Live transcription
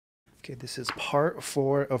Okay, this is part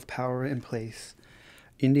 4 of Power in Place.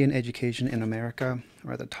 Indian Education in America,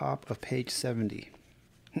 or at the top of page 70.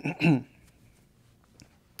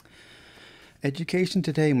 Education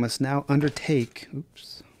today must now undertake,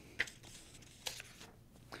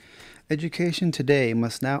 Education today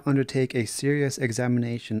must now undertake a serious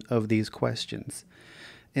examination of these questions.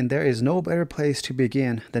 And there is no better place to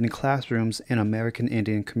begin than classrooms in American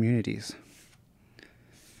Indian communities.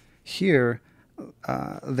 Here,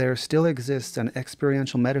 there still exists an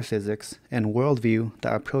experiential metaphysics and worldview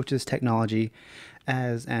that approaches technology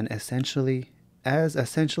as essentially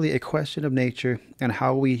a question of nature and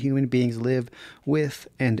how we human beings live with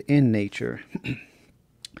and in nature.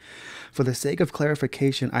 For the sake of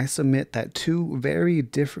clarification, I submit that two very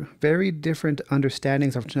different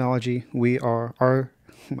understandings of technology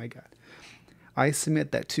I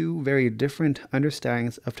submit that two very different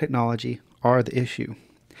understandings of technology are the issue.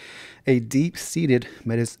 A deep-seated,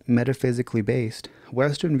 metaphysically based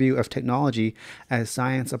Western view of technology as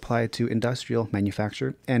science applied to industrial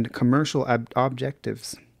manufacture and commercial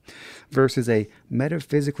objectives versus a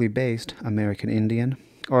metaphysically based American Indian,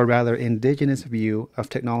 or rather indigenous view of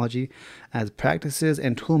technology as practices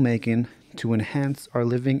and tool-making to enhance our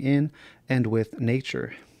living in and with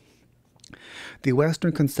nature. The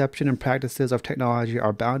Western conception and practices of technology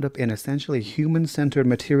are bound up in essentially human-centered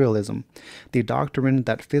materialism, the doctrine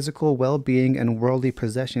that physical well-being and worldly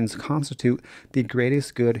possessions constitute the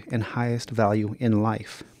greatest good and highest value in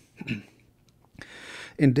life.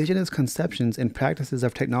 Indigenous conceptions and practices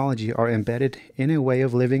of technology are embedded in a way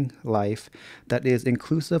of living life that is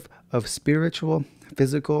inclusive of spiritual,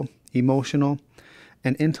 physical, emotional,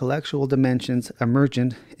 and intellectual dimensions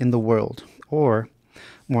emergent in the world, or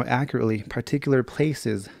more accurately, particular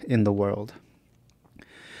places in the world.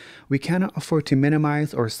 We cannot afford to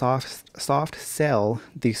minimize or soft sell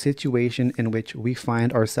the situation in which we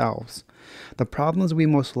find ourselves. The problems we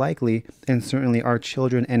most likely, and certainly our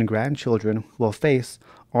children and grandchildren, will face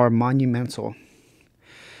are monumental.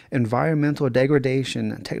 Environmental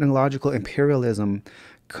degradation, technological imperialism,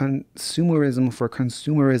 consumerism for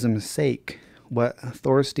consumerism's sake, what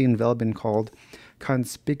Thorstein Veblen called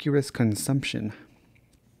conspicuous consumption,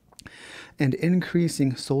 and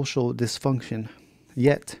increasing social dysfunction.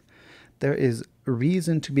 Yet, there is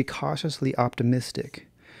reason to be cautiously optimistic.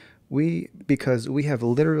 Because we have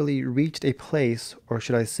literally reached a place, or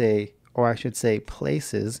I should say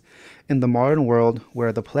places, in the modern world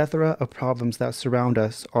where the plethora of problems that surround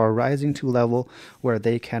us are rising to a level where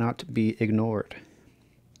they cannot be ignored.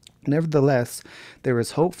 Nevertheless, there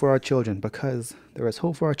is hope for our children because,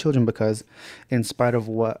 in spite of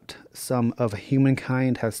what some of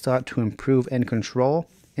humankind has sought to improve and control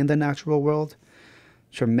in the natural world,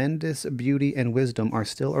 tremendous beauty and wisdom are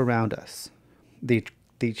still around us. The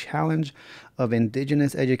challenge of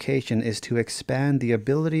indigenous education is to expand the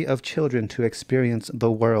ability of children to experience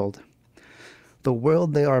the world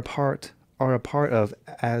they are a part of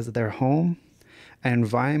as their home, an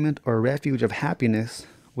environment or refuge of happiness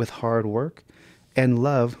with hard work, and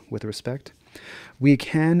love with respect. We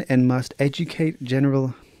can and must educate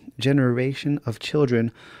generation of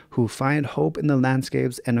children who find hope in the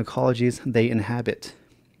landscapes and ecologies they inhabit.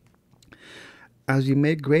 As we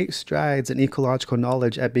make great strides in ecological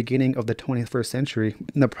knowledge at the beginning of the 21st century,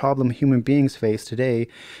 the problem human beings face today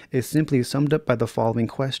is simply summed up by the following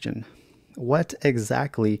question. What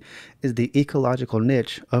exactly is the ecological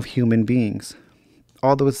niche of human beings?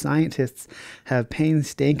 Although scientists have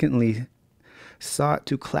painstakingly sought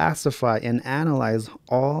to classify and analyze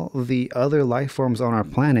all the other life forms on our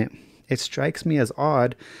planet, it strikes me as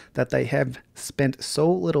odd that they have spent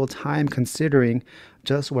so little time considering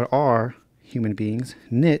just where our, human beings,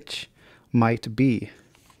 niche might be.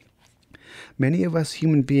 Many of us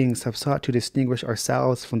human beings have sought to distinguish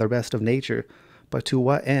ourselves from the rest of nature, but to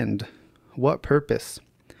what end? What purpose?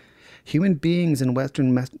 Human beings in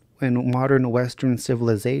modern Western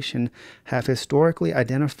civilization have historically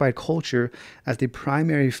identified culture as the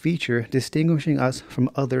primary feature distinguishing us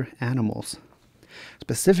from other animals,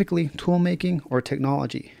 specifically tool-making or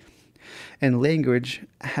technology. And language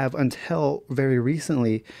have until very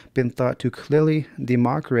recently been thought to clearly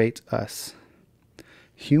demarcate us,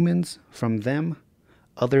 humans, from them,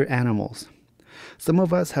 other animals. Some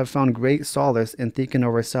of us have found great solace in thinking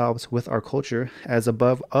of ourselves with our culture as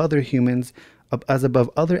above other humans, as above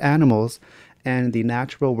other animals, and the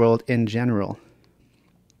natural world in general.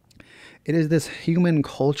 It is this human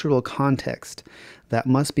cultural context that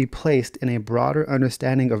must be placed in a broader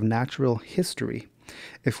understanding of natural history.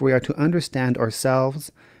 If we are to understand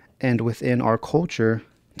ourselves and within our culture,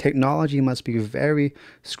 technology must be very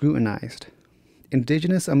scrutinized.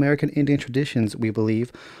 Indigenous American Indian traditions, we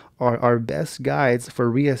believe, are our best guides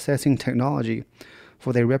for reassessing technology,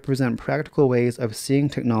 for they represent practical ways of seeing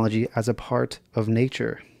technology as a part of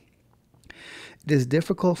nature. It is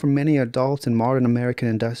difficult for many adults in modern American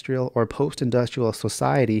industrial or post-industrial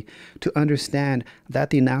society to understand that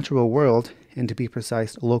the natural world, and to be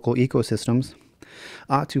precise, local ecosystems,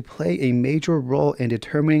 ought to play a major role in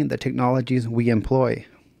determining the technologies we employ.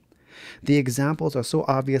 The examples are so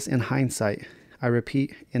obvious in hindsight. I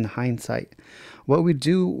repeat, in hindsight. What we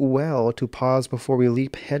do well to pause before we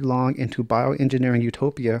leap headlong into bioengineering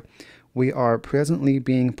utopia, we are presently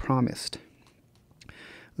being promised.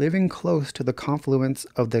 Living close to the confluence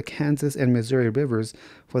of the Kansas and Missouri rivers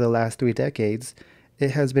for the last 3 decades, it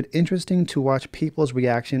has been interesting to watch people's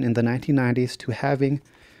reaction in the 1990s to having,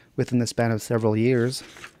 within the span of several years,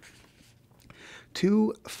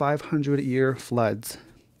 2 500-year floods.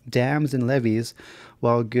 Dams and levees,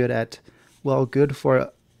 while good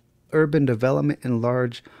for urban development and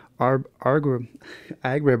large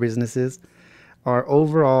agribusinesses, are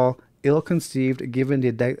overall ill-conceived given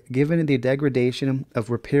the degradation of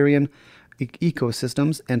riparian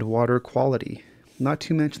ecosystems and water quality, not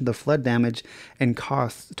to mention the flood damage and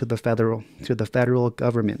costs to the federal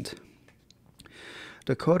government.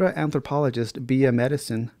 Dakota anthropologist B.A.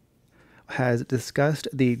 Medicine has discussed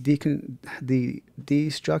the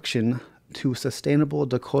destruction to sustainable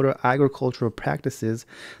Dakota agricultural practices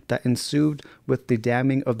that ensued with the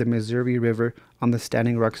damming of the Missouri River on the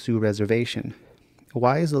Standing Rock Sioux Reservation.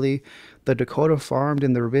 Wisely, the Dakota farmed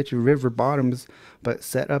in the rich river bottoms but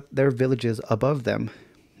set up their villages above them.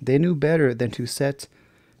 They knew better than to set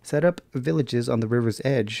up villages on the river's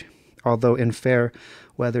edge, although in fair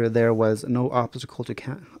weather there was no obstacle to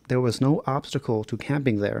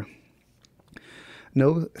camping there.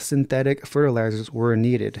 No synthetic fertilizers were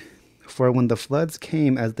needed, for when the floods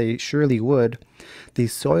came, as they surely would, the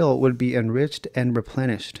soil would be enriched and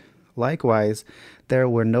replenished. Likewise, there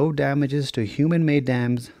were no damages to human-made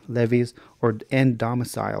dams, levees, and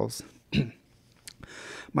domiciles.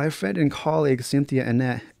 My friend and colleague Cynthia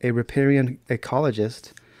Annette, a riparian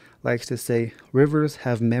ecologist, likes to say, rivers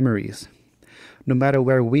have memories. No matter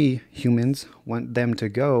where we, humans, want them to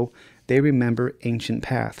go, they remember ancient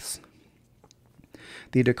paths.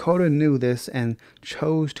 The Dakota knew this and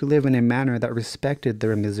chose to live in a manner that respected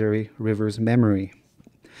their Missouri River's memory.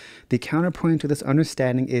 The counterpoint to this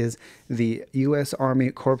understanding is the U.S.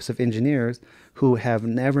 Army Corps of Engineers, who have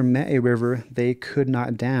never met a river they could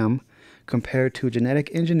not dam. Compared to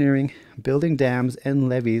genetic engineering, building dams and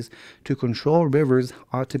levees to control rivers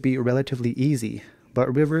ought to be relatively easy,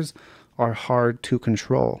 but rivers are hard to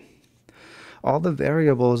control. All the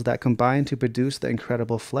variables that combine to produce the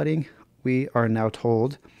incredible flooding, we are now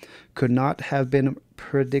told, could not have been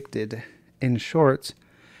predicted. In short,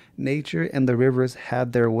 nature and the rivers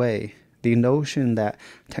had their way. The notion that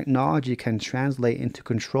technology can translate into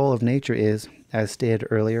control of nature is, as stated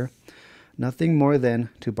earlier, nothing more than,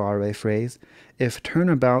 to borrow a phrase, if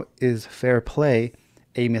turnabout is fair play,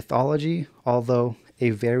 a mythology, although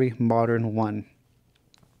a very modern one.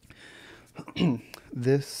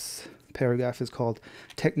 This paragraph is called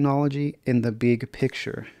Technology in the Big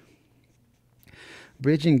Picture.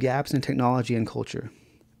 Bridging gaps in technology and culture.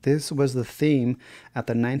 This was the theme at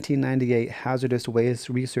the 1998 Hazardous Waste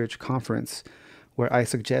Research Conference, where I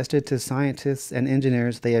suggested to scientists and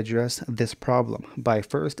engineers they address this problem by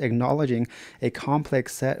first acknowledging a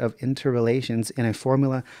complex set of interrelations in a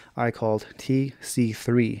formula I called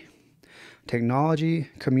TC3. Technology,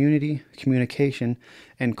 community, communication,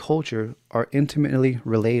 and culture are intimately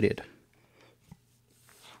related.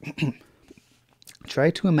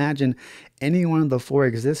 Try to imagine any one of the 4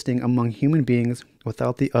 existing among human beings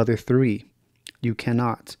without the other 3. You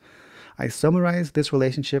cannot. I summarize this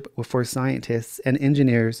relationship for scientists and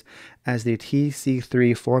engineers as the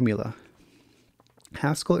TC3 formula.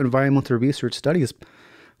 Haskell Environmental Research Studies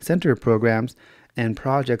Center programs and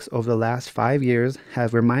projects over the last 5 years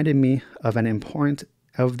have reminded me of the importance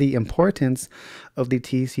of the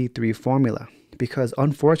TC3 formula, because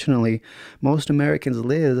unfortunately, most Americans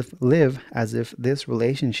live as if this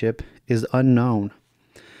relationship is unknown.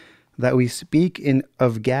 That we speak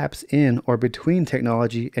of gaps in or between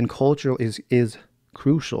technology and culture is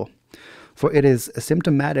crucial, for it is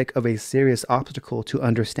symptomatic of a serious obstacle to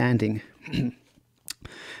understanding.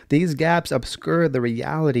 These gaps obscure the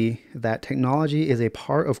reality that technology is a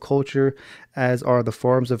part of culture, as are the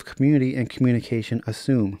forms of community and communication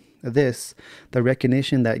assume. This, the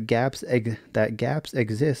recognition that gaps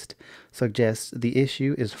exist, suggests the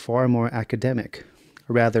issue is far more academic.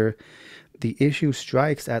 Rather, The issue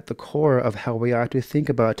strikes at the core of how we ought to think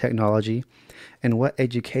about technology and what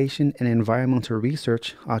education and environmental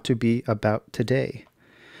research ought to be about today.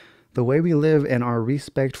 The way we live and our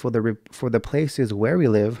respect for the places where we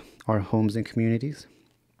live, our homes and communities.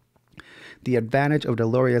 The advantage of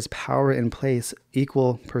Deloria's power in place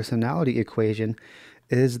equal personality equation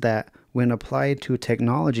is that when applied to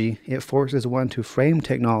technology, it forces one to frame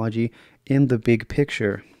technology in the big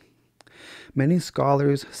picture. Many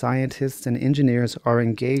scholars, scientists, and engineers are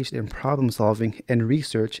engaged in problem solving and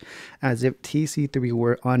research as if TC3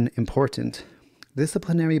 were unimportant.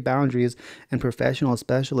 Disciplinary boundaries and professional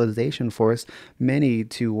specialization force many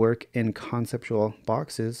to work in conceptual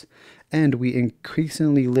boxes, and we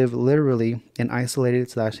increasingly live literally in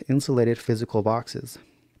isolated/insulated physical boxes.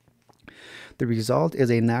 The result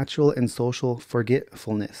is a natural and social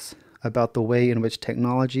forgetfulness about the way in which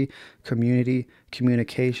technology, community,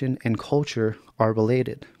 communication, and culture are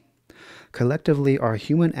related. Collectively, our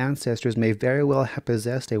human ancestors may very well have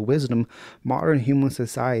possessed a wisdom modern human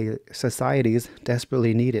societies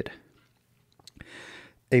desperately needed.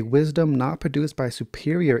 A wisdom not produced by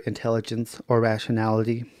superior intelligence or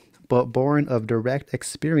rationality, but born of direct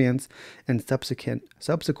experience and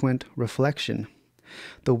subsequent reflection.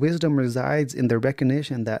 The wisdom resides in the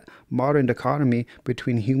recognition that modern dichotomy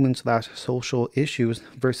between human/social issues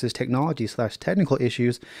versus technology/technical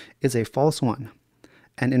issues is a false one,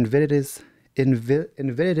 an invidious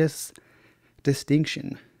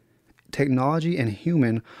distinction. Technology and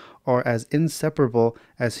human are as inseparable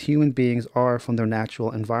as human beings are from their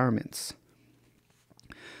natural environments.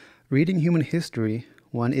 Reading human history,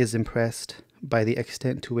 one is impressed by the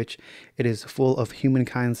extent to which it is full of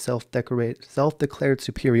humankind's self-declared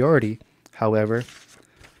superiority. However,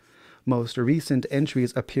 most recent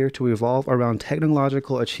entries appear to revolve around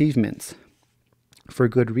technological achievements. For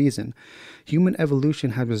good reason. Human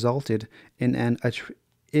evolution has resulted in an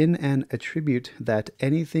attribute that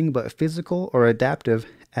anything but physical or adaptive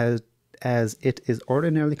as it is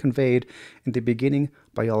ordinarily conveyed in the beginning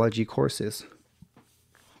biology courses.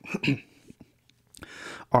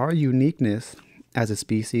 Our uniqueness as a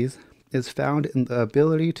species is found in the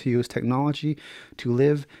ability to use technology to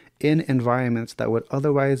live in environments that would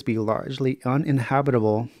otherwise be largely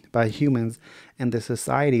uninhabitable by humans and the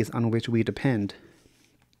societies on which we depend.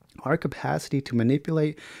 Our capacity to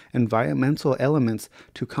manipulate environmental elements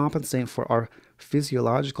to compensate for our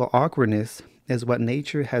physiological awkwardness is what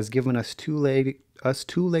nature has given us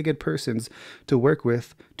two-legged persons to work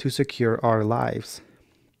with to secure our lives.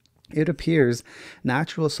 It appears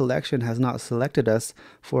natural selection has not selected us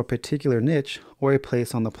for a particular niche or a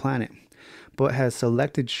place on the planet, but has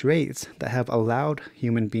selected traits that have allowed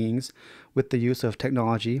human beings, with the use of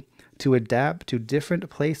technology, to adapt to different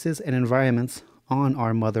places and environments on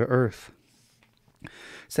our Mother Earth.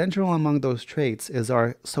 Central among those traits is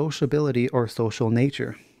our sociability or social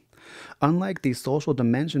nature. Unlike the social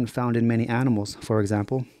dimension found in many animals, for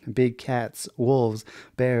example, big cats, wolves,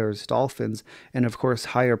 bears, dolphins, and of course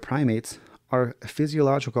higher primates, our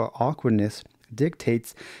physiological awkwardness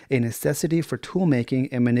dictates a necessity for tool-making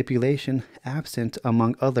and manipulation absent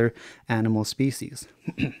among other animal species.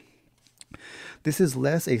 This is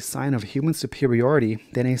less a sign of human superiority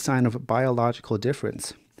than a sign of biological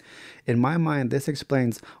difference. In my mind, this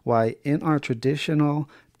explains why in our traditional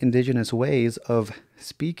indigenous ways of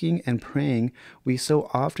speaking and praying, we so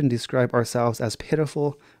often describe ourselves as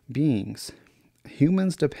pitiful beings.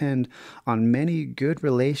 Humans depend on many good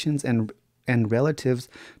relations and relatives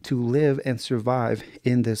to live and survive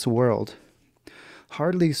in this world.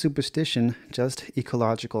 Hardly superstition, just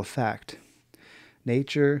ecological fact.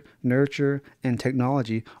 Nature, nurture, and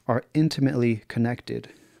technology are intimately connected.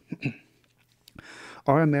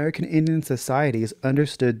 Our American Indian societies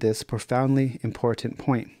understood this profoundly important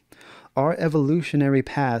point. Our evolutionary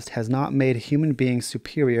past has not made human beings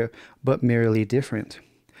superior, but merely different.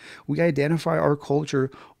 We identify our culture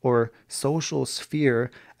or social sphere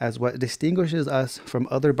as what distinguishes us from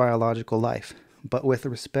other biological life. But with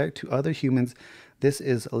respect to other humans, this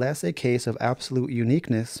is less a case of absolute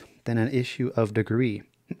uniqueness than an issue of degree.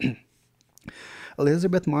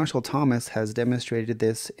 Elizabeth Marshall Thomas has demonstrated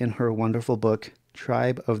this in her wonderful book,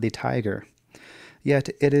 Tribe of the Tiger. Yet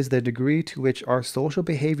it is the degree to which our social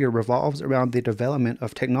behavior revolves around the development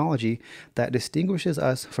of technology that distinguishes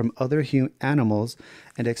us from other animals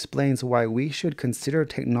and explains why we should consider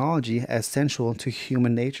technology as central to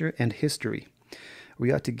human nature and history.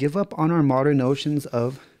 We ought to give up on our modern notions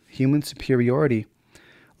of human superiority,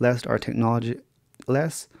 lest our technological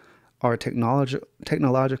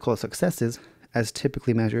successes, as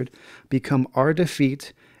typically measured, become our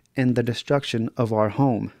defeat in the destruction of our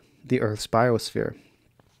home, the Earth's biosphere.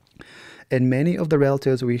 and many of the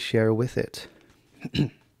relatives we share with it.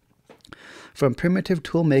 From primitive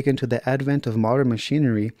tool making to the advent of modern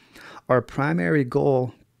machinery, our primary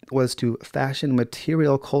goal was to fashion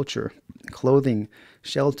material culture, clothing,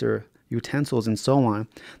 shelter, utensils, and so on,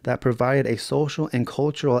 that provided a social and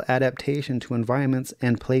cultural adaptation to environments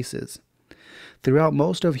and places. Throughout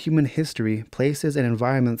most of human history, places and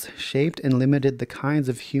environments shaped and limited the kinds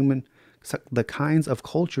of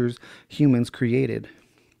cultures humans created.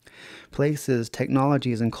 Places,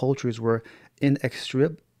 technologies, and cultures were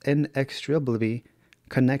inextricably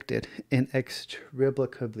connected.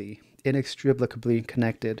 Inextricably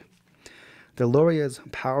connected. Deloria's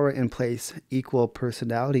power in place equal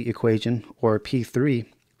personality equation, or P3,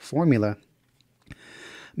 formula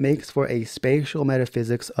makes for a spatial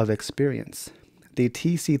metaphysics of experience. The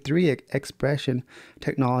TC3 expression,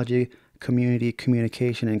 technology, community,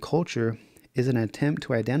 communication, and culture, is an attempt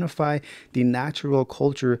to identify the natural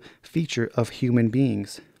culture feature of human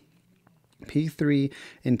beings. P3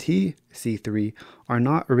 and TC3 are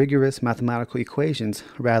not rigorous mathematical equations.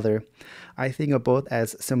 Rather, I think of both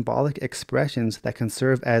as symbolic expressions that can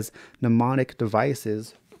serve as mnemonic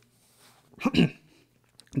devices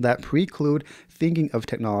that preclude thinking of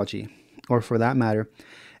technology, or for that matter,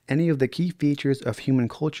 any of the key features of human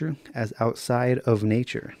culture as outside of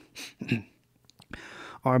nature.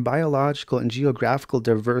 Our biological and geographical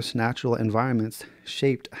diverse natural environments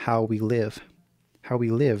shaped how we lived.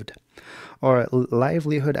 Our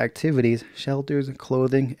livelihood activities, shelters,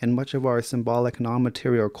 clothing, and much of our symbolic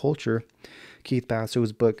non-material culture, Keith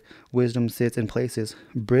Basso's book, Wisdom Sits in Places,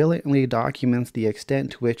 brilliantly documents the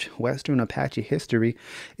extent to which Western Apache history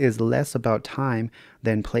is less about time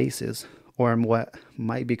than places, or what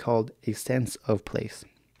might be called a sense of place.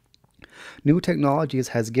 New technologies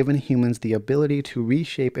has given humans the ability to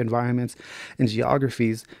reshape environments and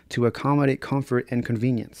geographies to accommodate comfort and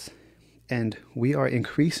convenience. And we are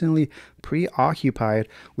increasingly preoccupied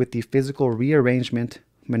with the physical rearrangement,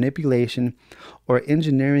 manipulation, or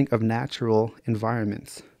engineering of natural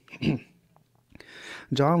environments.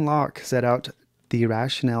 John Locke set out the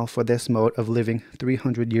rationale for this mode of living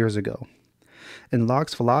 300 years ago. In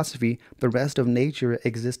Locke's philosophy, the rest of nature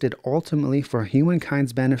existed ultimately for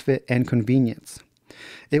humankind's benefit and convenience.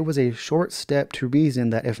 It was a short step to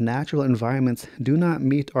reason that if natural environments do not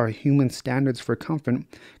meet our human standards for comfort,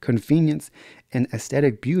 convenience, and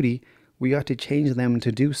aesthetic beauty, we ought to change them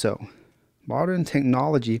to do so. Modern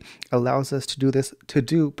technology allows us to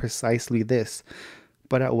do precisely this,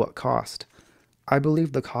 but at what cost? I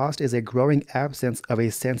believe the cost is a growing absence of a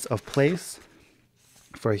sense of place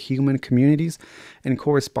for human communities and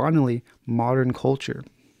correspondingly modern culture,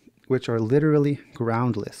 which are literally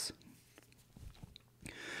groundless.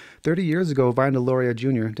 30 years ago, Vine Deloria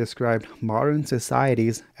Jr. described modern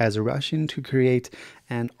societies as rushing to create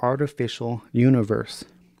an artificial universe.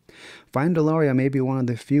 Vine Deloria may be one of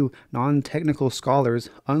the few non-technical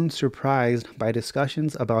scholars unsurprised by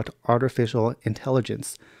discussions about artificial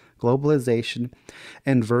intelligence, globalization,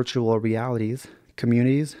 and virtual realities,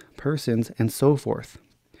 communities, persons, and so forth.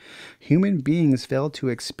 Human beings fail to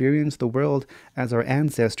experience the world as our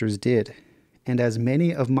ancestors did, and as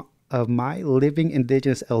many of my living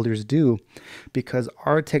indigenous elders do, because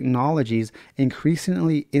our technologies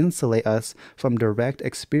increasingly insulate us from direct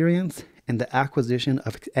experience and the acquisition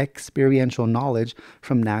of experiential knowledge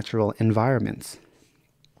from natural environments.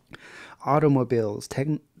 Automobiles,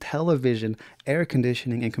 television, air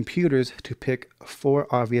conditioning, and computers, to pick 4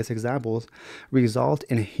 obvious examples, result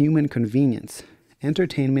in human convenience,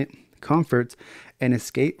 entertainment, comforts, and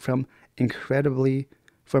escape from incredible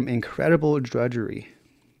drudgery.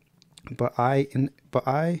 But I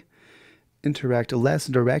interact less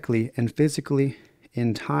directly and physically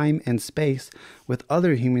in time and space with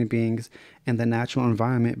other human beings and the natural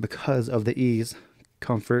environment because of the ease,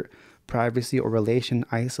 comfort, privacy, or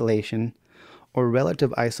isolation, or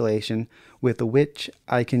relative isolation with which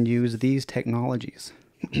I can use these technologies.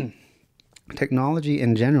 Technology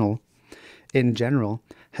in general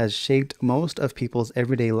has shaped most of people's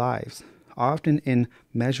everyday lives, often in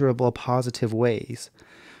measurable positive ways.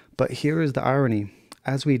 But here is the irony.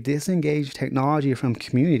 As we disengage technology from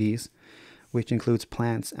communities, which includes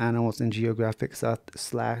plants, animals, and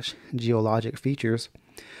geographic/geologic features,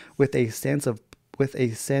 with a sense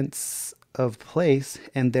of place,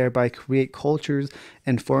 and thereby create cultures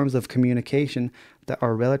and forms of communication that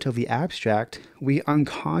are relatively abstract, we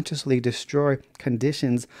unconsciously destroy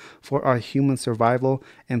conditions for our human survival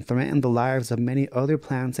and threaten the lives of many other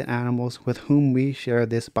plants and animals with whom we share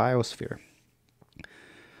this biosphere.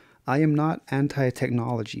 I am not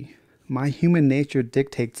anti-technology. My human nature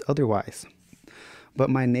dictates otherwise.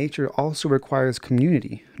 But my nature also requires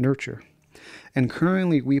community, nurture. And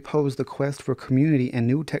currently, we pose the quest for community and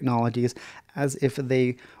new technologies as if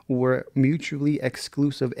they were mutually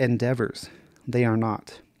exclusive endeavors. They are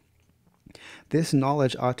not. This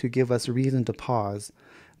knowledge ought to give us reason to pause,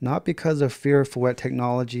 not because of fear for what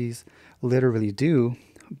technologies literally do,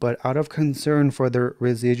 but out of concern for their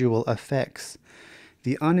residual effects,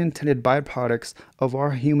 the unintended byproducts of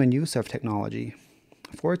our human use of technology.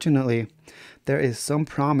 Fortunately, there is some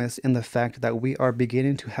promise in the fact that we are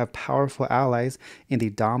beginning to have powerful allies in the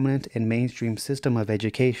dominant and mainstream system of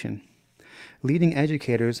education. Leading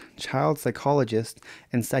educators, child psychologists,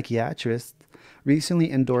 and psychiatrists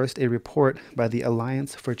recently endorsed a report by the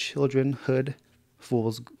Alliance for Childrenhood,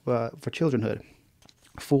 Fool's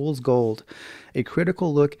Gold, a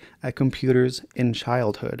critical look at computers in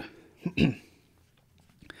childhood,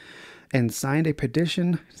 and signed a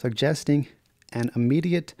petition suggesting an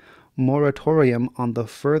immediate moratorium on the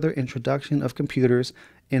further introduction of computers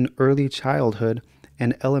in early childhood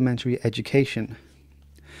and elementary education.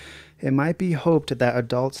 It might be hoped that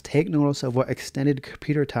adults take notice of what extended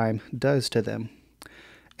computer time does to them.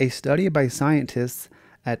 A study by scientists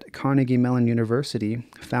at Carnegie Mellon University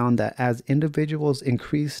found that as individuals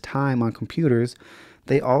increased time on computers,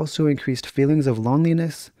 they also increased feelings of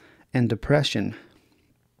loneliness and depression.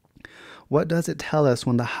 What does it tell us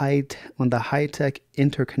when the high-tech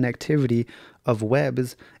interconnectivity of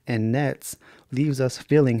webs and nets leaves us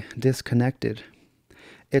feeling disconnected?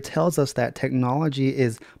 It tells us that technology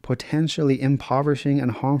is potentially impoverishing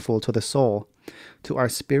and harmful to the soul, to our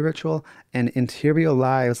spiritual and interior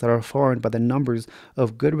lives that are formed by the numbers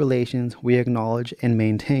of good relations we acknowledge and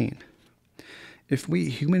maintain. If we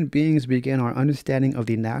human beings begin our understanding of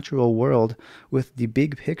the natural world with the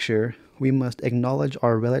big picture, we must acknowledge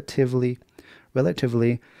our relatively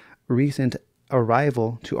recent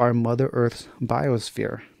arrival to our Mother Earth's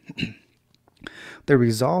biosphere. The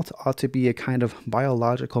result ought to be a kind of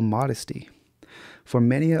biological modesty. For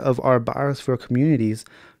many of our biosphere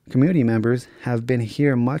community members have been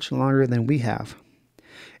here much longer than we have.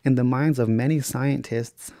 In the minds of many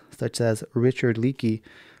scientists, such as Richard Leakey,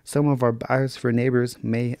 some of our biosphere neighbors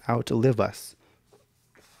may outlive us.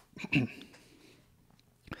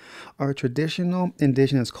 Our traditional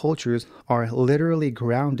indigenous cultures are literally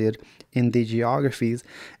grounded in the geographies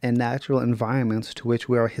and natural environments to which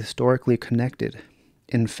we are historically connected.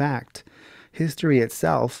 In fact, history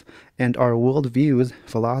itself and our worldviews,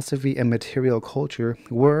 philosophy, and material culture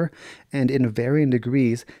were, and in varying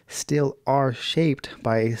degrees still are, shaped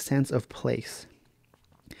by a sense of place.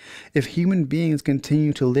 If human beings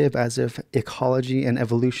continue to live as if ecology and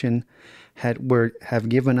evolution have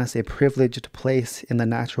given us a privileged place in the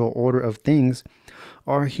natural order of things,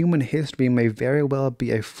 our human history may very well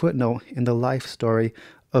be a footnote in the life story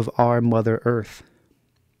of our Mother Earth.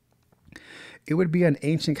 It would be an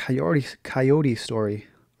ancient coyote story,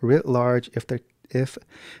 writ large, if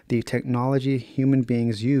the technology human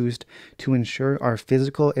beings used to ensure our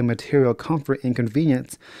physical and material comfort and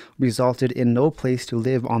convenience resulted in no place to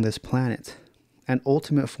live on this planet, an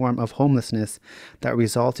ultimate form of homelessness that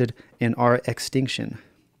resulted in our extinction.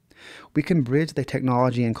 We can bridge the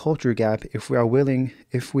technology and culture gap if we are willing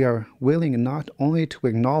not only to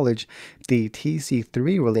acknowledge the TC3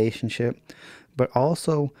 relationship, but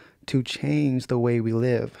also to change the way we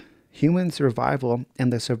live. Human survival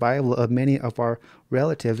and the survival of many of our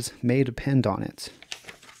relatives may depend on it.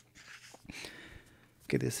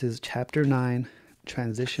 Okay, this is Chapter 9,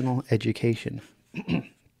 Transitional Education.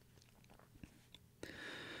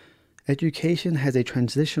 Education has a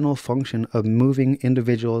transitional function of moving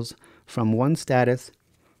individuals from one status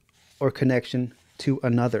or connection to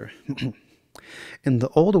another. In the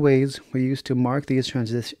old ways, we used to mark these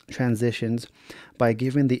transitions by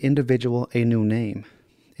giving the individual a new name,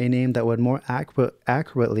 a name that would more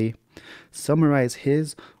accurately summarize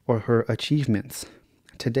his or her achievements.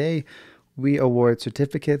 Today, we award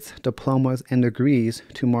certificates, diplomas, and degrees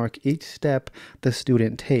to mark each step the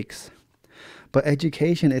student takes. But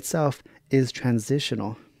education itself is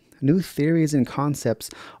transitional. New theories and concepts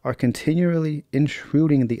are continually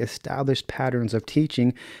intruding the established patterns of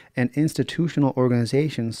teaching and institutional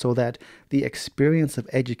organization so that the experience of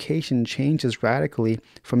education changes radically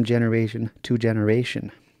from generation to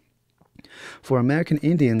generation. For American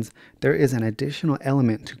Indians, there is an additional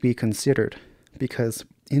element to be considered because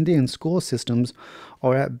Indian school systems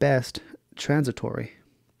are at best transitory.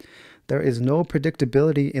 There is no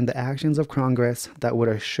predictability in the actions of Congress that would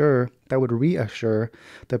reassure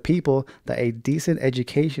the people that a decent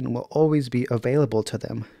education will always be available to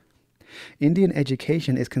them. Indian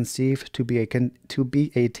education is conceived to be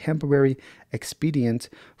a temporary expedient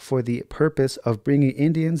for the purpose of bringing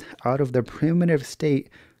Indians out of their primitive state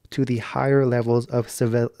to the higher levels of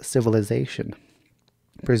civilization.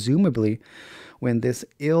 Presumably, when this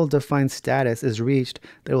ill-defined status is reached,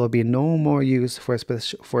 there will be no more use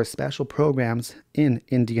for special programs in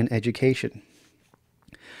Indian education.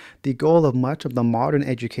 The goal of much of the modern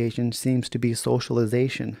education seems to be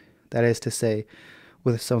socialization. That is to say,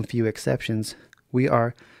 with some few exceptions, we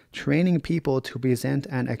are training people to present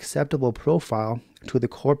an acceptable profile to the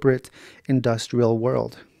corporate industrial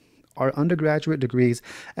world. Our undergraduate degrees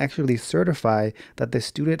actually certify that the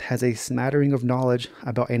student has a smattering of knowledge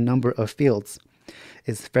about a number of fields,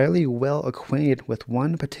 is fairly well acquainted with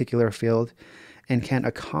one particular field, and can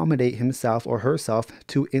accommodate himself or herself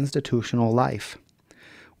to institutional life.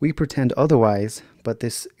 We pretend otherwise, but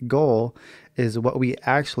this goal is what we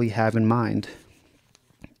actually have in mind.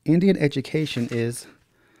 Indian education is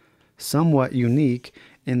somewhat unique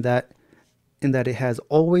in that it has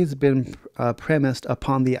always been premised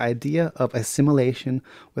upon the idea of assimilation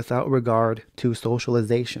without regard to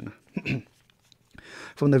socialization.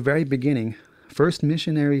 From the very beginning, first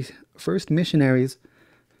missionaries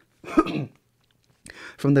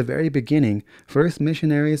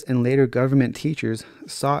and later government teachers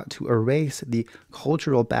sought to erase the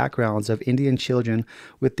cultural backgrounds of Indian children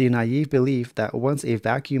with the naive belief that once a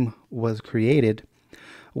vacuum was created,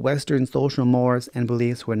 Western social mores and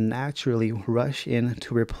beliefs would naturally rush in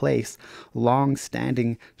to replace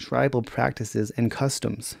long-standing tribal practices and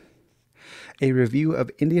customs. A review of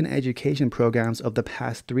Indian education programs of the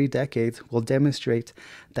past 3 decades will demonstrate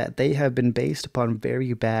that they have been based upon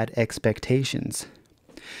very bad expectations.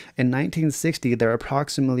 In 1960, there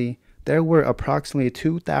were approximately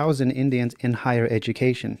 2,000 Indians in higher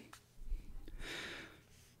education,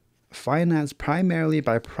 financed primarily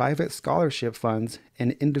by private scholarship funds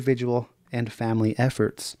and individual and family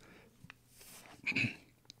efforts.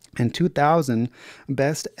 In 2000,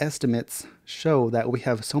 best estimates show that we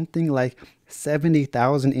have something like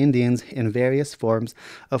 70,000 Indians in various forms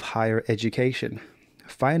of higher education,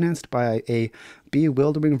 financed by a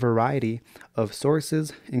bewildering variety of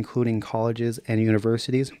sources, including colleges and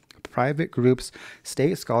universities, private groups,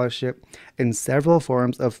 state scholarship, and several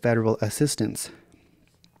forms of federal assistance.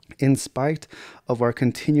 In spite of our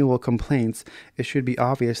continual complaints, it should be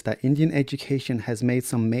obvious that Indian education has made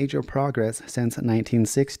some major progress since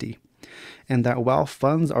 1960, and that while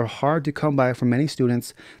funds are hard to come by for many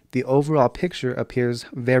students, the overall picture appears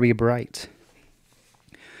very bright.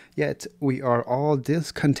 Yet we are all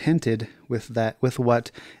discontented with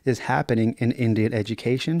what is happening in Indian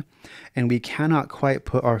education, and we cannot quite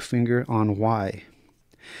put our finger on why.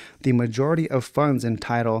 The majority of funds in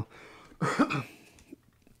Title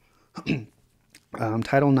IX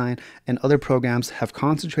and other programs have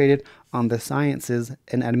concentrated on the sciences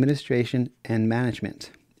and administration and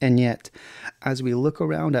management. And yet, as we look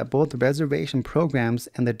around at both the reservation programs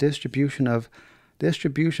and the distribution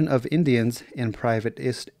of Indians in private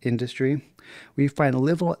industry, we find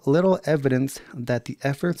little evidence that the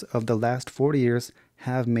efforts of the last 40 years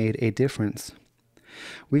have made a difference.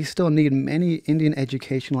 We still need many Indian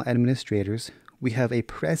educational administrators. We have a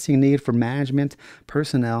pressing need for management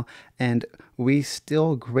personnel, and we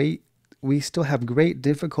still have great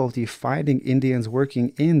difficulty finding Indians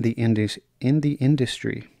working in the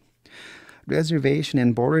industry. Reservation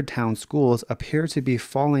and border town schools appear to be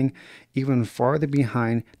falling even farther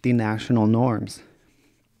behind the national norms.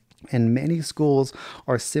 And many schools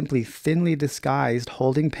are simply thinly disguised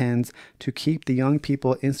holding pens to keep the young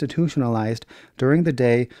people institutionalized during the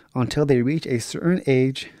day until they reach a certain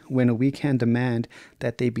age when we can demand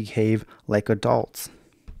that they behave like adults.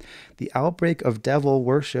 The outbreak of devil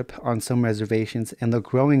worship on some reservations and the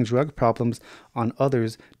growing drug problems on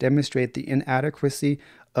others demonstrate the inadequacy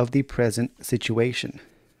of the present situation.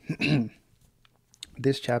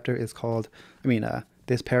 This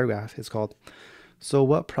paragraph is called, "So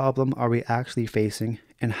what problem are we actually facing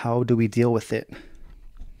and how do we deal with it?"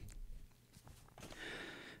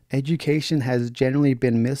 Education has generally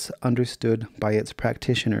been misunderstood by its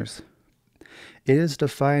practitioners. It is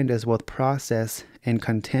defined as both process and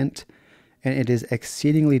content, and it is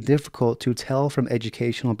exceedingly difficult to tell from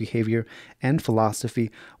educational behavior and philosophy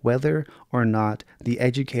whether or not the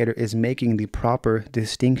educator is making the proper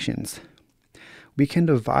distinctions. We can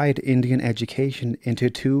divide Indian education into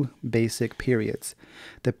 2 basic periods,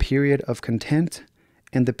 the period of content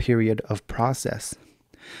and the period of process.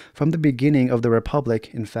 From the beginning of the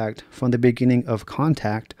Republic, in fact, from the beginning of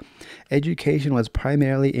contact, education was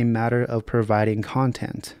primarily a matter of providing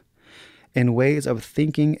content in ways of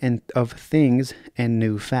thinking and of things and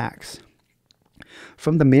new facts.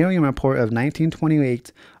 From the Merriam Report of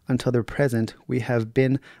 1928 until the present, we have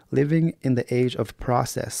been living in the age of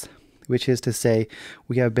process. which is to say,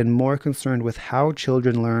 we have been more concerned with how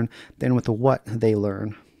children learn than with what they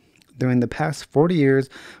learn. During the past 40 years,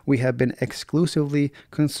 we have been exclusively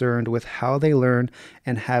concerned with how they learn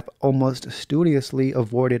and have almost studiously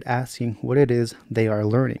avoided asking what it is they are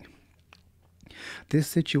learning. This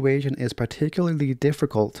situation is particularly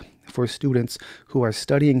difficult for students who are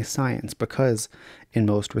studying science because, in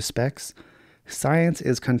most respects, science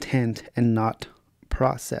is content and not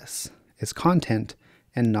process. Is content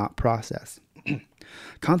and not process.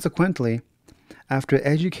 Consequently, after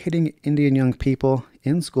educating Indian young people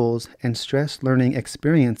in schools and stress learning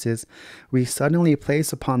experiences, we suddenly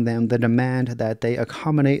place upon them the demand that they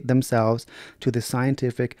accommodate themselves to the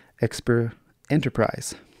scientific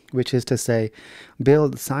enterprise, which is to say,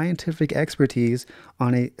 build scientific expertise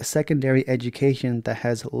on a secondary education that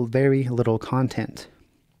has very little content.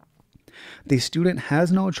 The student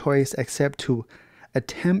has no choice except to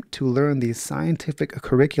attempt to learn the scientific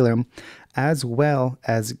curriculum as well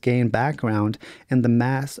as gain background in the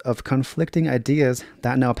mass of conflicting ideas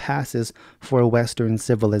that now passes for Western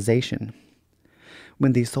civilization.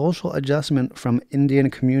 When the social adjustment from Indian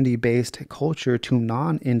community-based culture to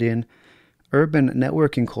non-Indian urban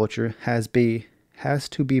networking culture has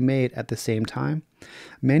to be made at the same time,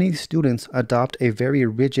 many students adopt a very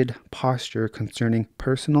rigid posture concerning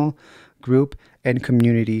personal, group, and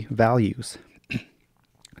community values.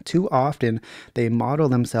 Too often, they model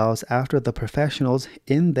themselves after the professionals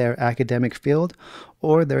in their academic field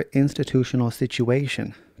or their institutional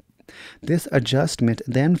situation. This adjustment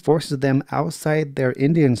then forces them outside their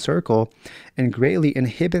Indian circle and greatly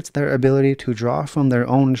inhibits their ability to draw from their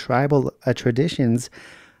own tribal traditions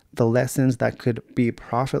the lessons that could be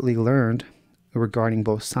profitably learned regarding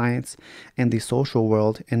both science and the social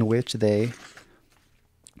world in which they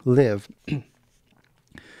live.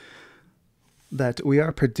 That we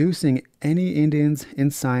are producing any Indians in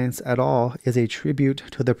science at all is a tribute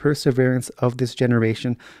to the perseverance of this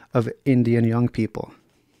generation of Indian young people.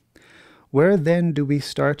 Where then do we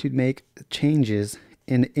start to make changes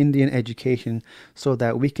in Indian education so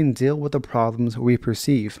that we can deal with the problems we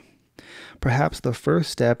perceive? Perhaps the first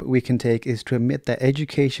step we can take is to admit that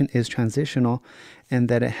education is transitional and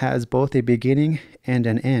that it has both a beginning and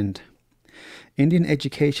an end. Indian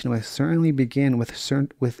education must certainly begin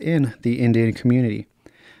within the Indian community,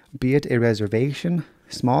 be it a reservation,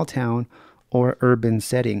 small town, or urban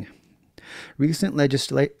setting. Recent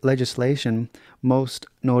legislation, most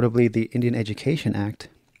notably the Indian Education Act,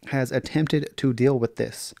 has attempted to deal with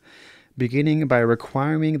this, beginning by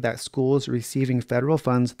requiring that schools receiving federal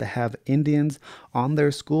funds to have Indians on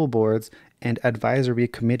their school boards and advisory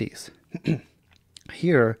committees.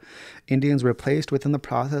 Here, Indians were placed within the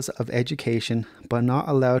process of education, but not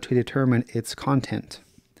allowed to determine its content.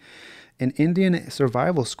 In Indian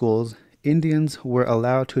survival schools, Indians were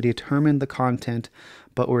allowed to determine the content,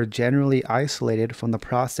 but were generally isolated from the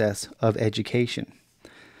process of education.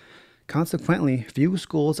 Consequently, few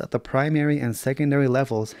schools at the primary and secondary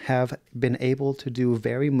levels have been able to do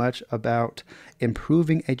very much about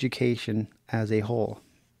improving education as a whole.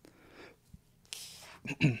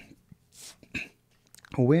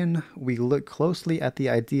 When we look closely at the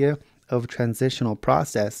idea of transitional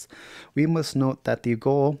process, we must note that the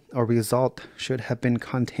goal or result should have been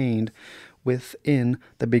contained within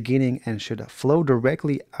the beginning and should flow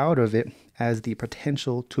directly out of it as the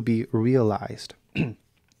potential to be realized.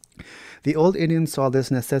 The old Indians saw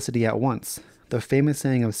this necessity at once. The famous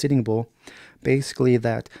saying of Sitting Bull, basically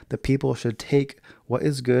that the people should take what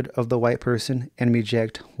is good of the white person and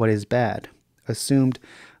reject what is bad, assumed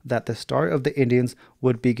that the start of the Indians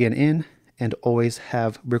would begin in, and always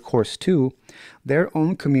have recourse to, their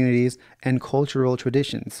own communities and cultural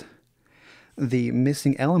traditions. The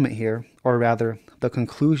missing element here, or rather the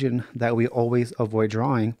conclusion that we always avoid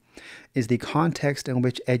drawing, is the context in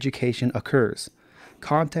which education occurs.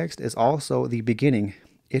 Context is also the beginning.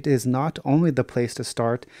 It is not only the place to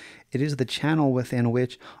start, it is the channel within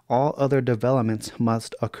which all other developments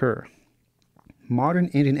must occur. Modern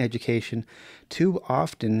Indian education too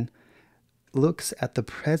often looks at the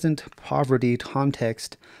present poverty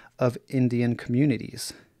context of Indian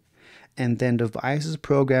communities and then devises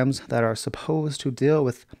programs that are supposed to deal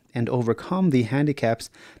with and overcome the handicaps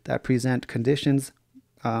that present conditions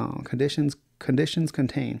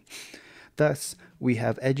contain. Thus, we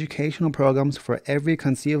have educational programs for every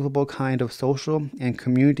conceivable kind of social and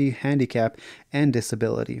community handicap and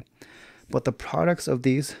disability. But the products of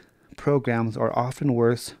these programs are often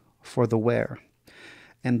worse for the wear,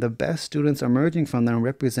 and the best students emerging from them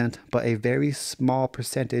represent but a very small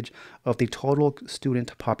percentage of the total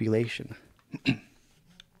student population.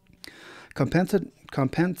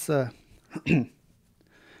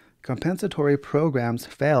 Compensatory programs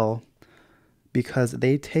fail because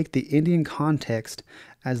they take the Indian context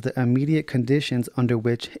as the immediate conditions under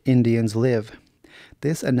which Indians live.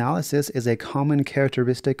 This analysis is a common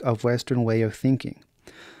characteristic of Western way of thinking,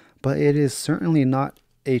 but it is certainly not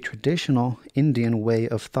a traditional Indian way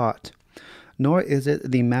of thought, nor is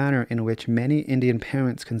it the manner in which many Indian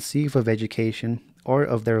parents conceive of education or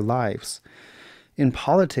of their lives. In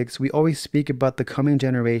politics, we always speak about the coming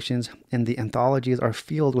generations, and the anthologies are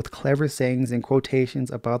filled with clever sayings and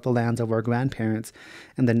quotations about the lands of our grandparents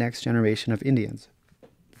and the next generation of Indians.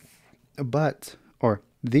 But, or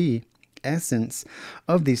the essence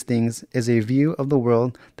of these things is a view of the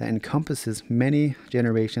world that encompasses many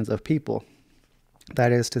generations of people.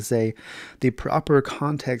 That is to say, the proper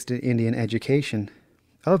context in Indian education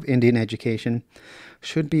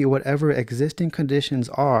should be whatever existing conditions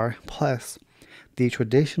are, plus the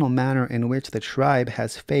traditional manner in which the tribe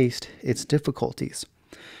has faced its difficulties.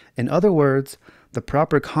 In other words, the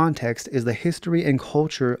proper context is the history and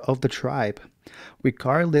culture of the tribe,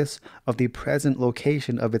 regardless of the present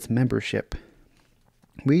location of its membership.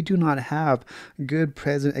 We do not have good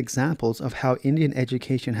present examples of how Indian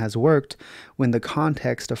education has worked when the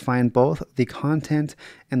context defined both the content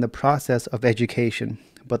and the process of education,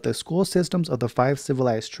 but the school systems of the 5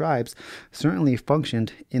 civilized tribes certainly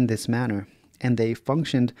functioned in this manner, and they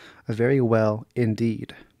functioned very well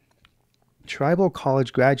indeed. Tribal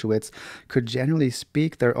college graduates could generally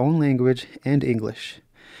speak their own language and English,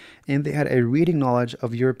 and they had a reading knowledge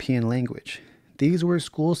of European language. These were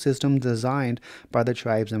school systems designed by the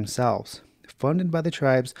tribes themselves, funded by the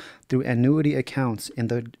tribes through annuity accounts in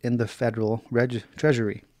the federal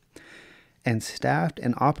treasury, and staffed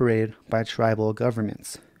and operated by tribal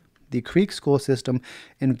governments. The Creek school system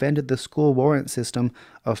invented the school warrant system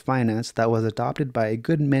of finance that was adopted by a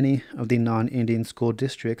good many of the non-Indian school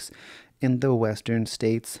districts in the western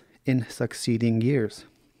states in succeeding years.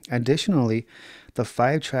 Additionally, the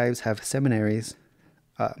 5 tribes have seminaries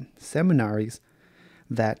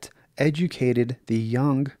that educated the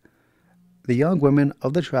young women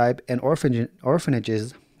of the tribe and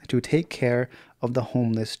orphanages to take care of the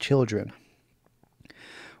homeless children.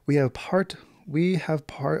 We have part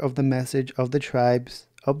of the message of the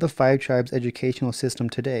 5 tribes educational system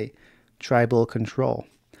today, tribal control.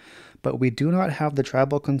 But we do not have the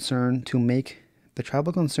tribal concern to make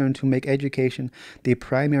education the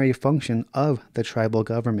primary function of the tribal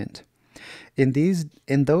government. In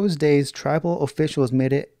those days, tribal officials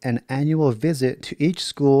made it an annual visit to each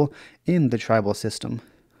school in the tribal system.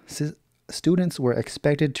 Students were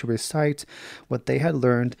expected to recite what they had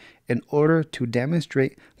learned in order to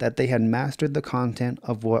demonstrate that they had mastered the content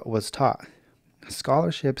of what was taught.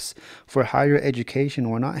 Scholarships for higher education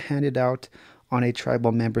were not handed out on a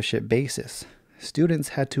tribal membership basis. Students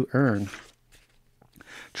had to earn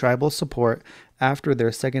tribal support after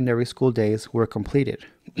their secondary school days were completed.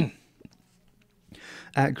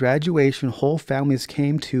 At graduation, whole families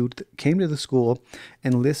came to the school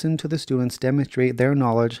and listened to the students demonstrate their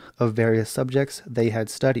knowledge of various subjects they had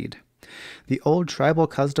studied. The old tribal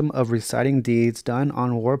custom of reciting deeds done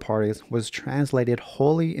on war parties was translated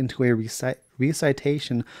wholly into a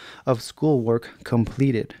recitation of schoolwork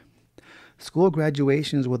completed. School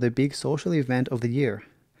graduations were the big social event of the year.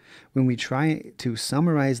 When we try to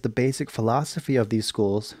summarize the basic philosophy of these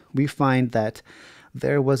schools, we find that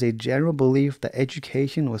there was a general belief that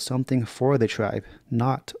education was something for the tribe,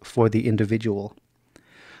 not for the individual.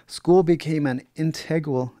 School became an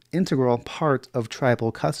integral part of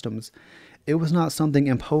tribal customs. It was not something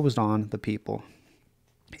imposed on the people.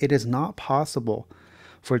 It is not possible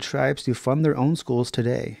for tribes to fund their own schools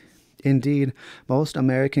today. Indeed, most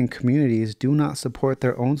American communities do not support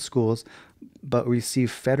their own schools, but receive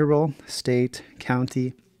federal, state,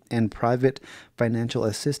 county, and private financial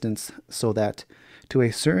assistance so that, to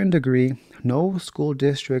a certain degree, no school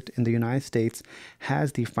district in the United States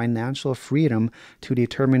has the financial freedom to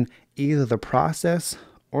determine either the process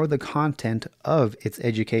or the content of its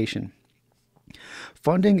education.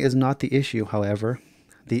 Funding is not the issue, however.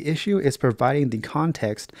 The issue is providing the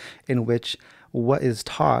context in which what is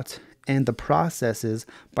taught and the processes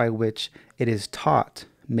by which it is taught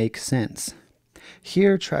make sense.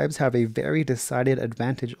 Here, tribes have a very decided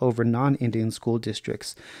advantage over non-Indian school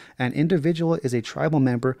districts. An individual is a tribal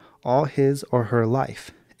member all his or her life,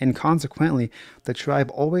 and consequently, the tribe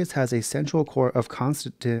always has a central core of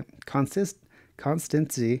constituency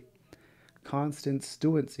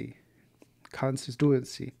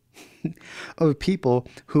of people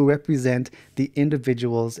who represent the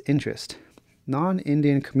individual's interest.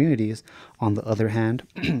 Non-Indian communities, on the other hand,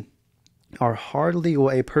 are hardly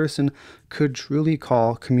what a person could truly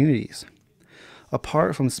call communities.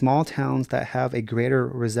 Apart from small towns that have a greater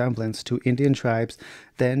resemblance to Indian tribes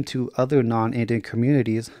than to other non-Indian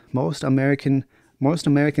communities, most American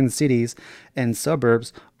cities and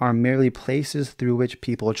suburbs are merely places through which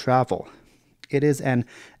people travel. It is an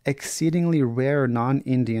exceedingly rare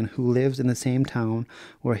non-Indian who lives in the same town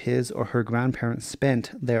where his or her grandparents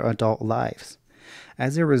spent their adult lives.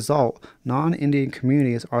 As a result, non-Indian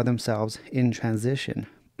communities are themselves in transition.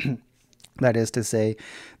 That is to say,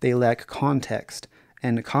 they lack context,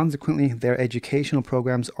 and consequently, their educational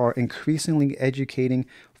programs are increasingly educating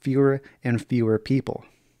fewer and fewer people.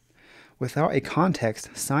 Without a context,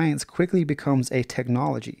 science quickly becomes a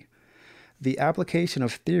technology. The application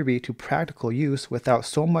of theory to practical use without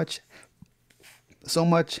so much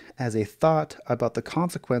as a thought about the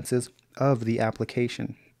consequences of the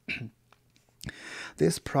application.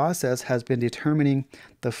 This process has been determining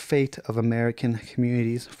the fate of American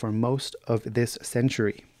communities for most of this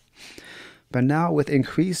century. But now, with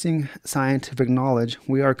increasing scientific knowledge,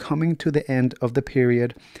 we are coming to the end of the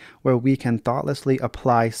period where we can thoughtlessly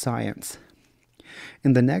apply science.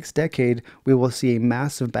 In the next decade, we will see a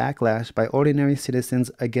massive backlash by ordinary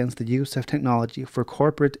citizens against the use of technology for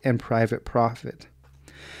corporate and private profit.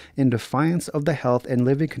 In defiance of the health and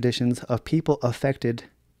living conditions of people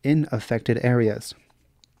in affected areas.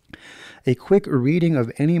 A quick reading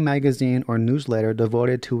of any magazine or newsletter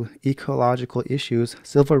devoted to ecological issues,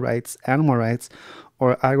 civil rights, animal rights,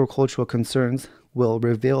 or agricultural concerns will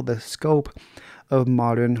reveal the scope of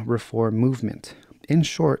modern reform movement. In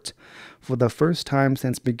short, for the first time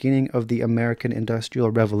since beginning of the American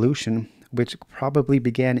Industrial Revolution, which probably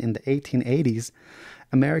began in the 1880s,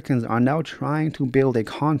 Americans are now trying to build a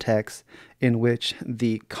context in which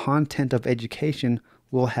the content of education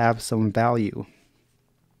will have some value.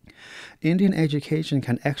 Indian education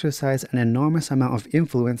can exercise an enormous amount of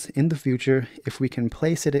influence in the future if we can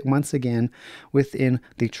place it once again within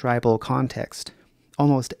the tribal context.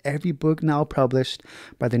 Almost every book now published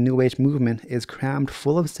by the New Age movement is crammed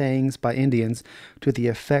full of sayings by Indians to the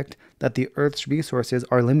effect that the earth's resources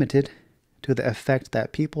are limited, to the effect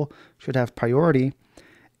that people should have priority,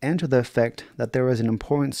 and to the effect that there is an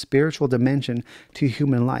important spiritual dimension to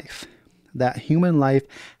human life. That human life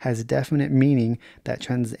has definite meaning that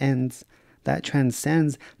transcends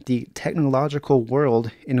the technological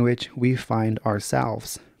world in which we find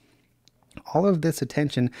ourselves. All of this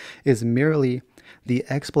attention is merely the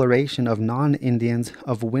exploration of non-Indians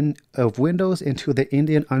of windows into the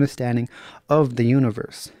Indian understanding of the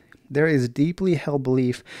universe. There is deeply held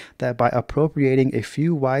belief that by appropriating a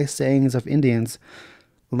few wise sayings of Indians,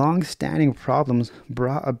 long-standing problems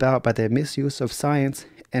brought about by the misuse of science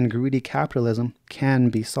and greedy capitalism can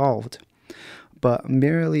be solved. But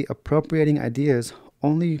merely appropriating ideas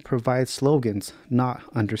only provides slogans, not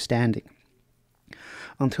understanding.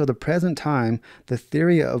 Until the present time, the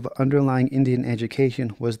theory of underlying Indian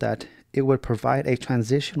education was that it would provide a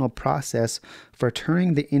transitional process for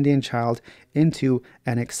turning the Indian child into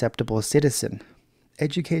an acceptable citizen.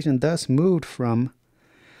 Education thus moved from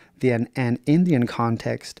an Indian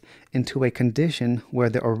context into a condition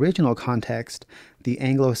where the original context, the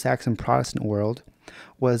Anglo-Saxon Protestant world,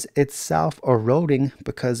 was itself eroding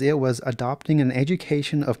because it was adopting an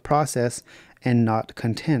education of process and not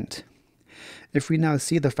content. If we now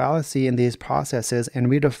see the fallacy in these processes and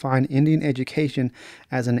redefine Indian education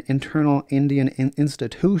as an internal Indian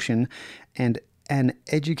institution and an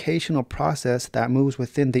educational process that moves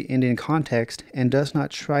within the Indian context and does not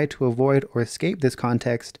try to avoid or escape this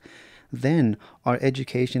context, then our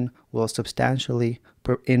education will substantially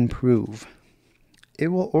improve. It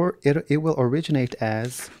will originate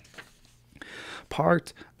as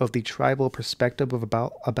part of the tribal perspective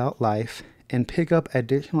about life and pick up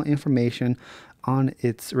additional information on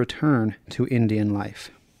its return to Indian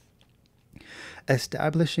life.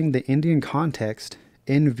 Establishing the Indian context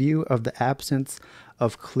in view of the absence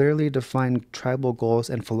of clearly defined tribal goals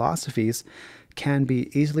and philosophies can be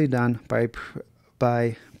easily done by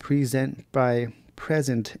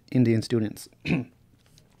present Indian students.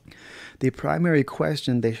 The primary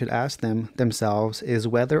question they should ask themselves is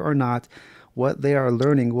whether or not what they are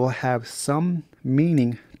learning will have some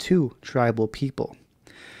meaning to tribal people.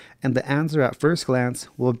 And the answer at first glance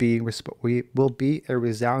will be a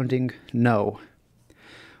resounding no.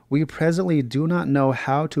 We presently do not know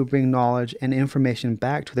how to bring knowledge and information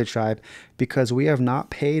back to the tribe because we have not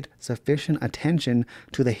paid sufficient attention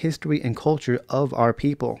to the history and culture of our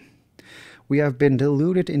people. We have been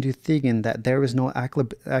deluded into thinking that there is no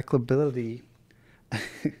applicability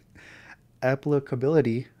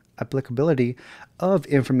of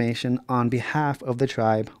information on behalf of the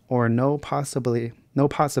tribe, or no possibility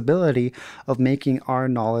of making our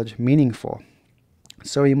knowledge meaningful.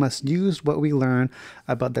 So we must use what we learn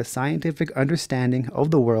about the scientific understanding of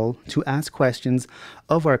the world to ask questions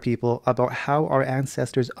of our people about how our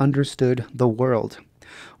ancestors understood the world.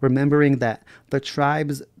 Remembering that the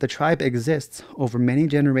tribe exists over many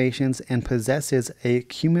generations and possesses a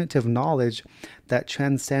cumulative knowledge that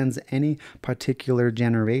transcends any particular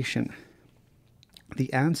generation.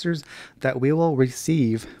 The answers that we will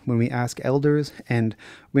receive when we ask elders and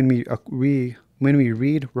when we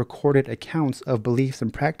read recorded accounts of beliefs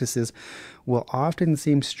and practices will often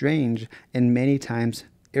seem strange and many times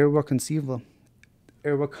irreconcilable,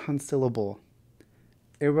 irreconcilable,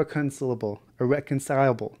 irreconcilable.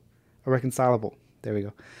 There we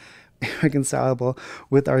go. Irreconcilable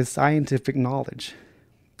with our scientific knowledge.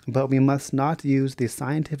 But we must not use the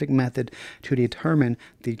scientific method to determine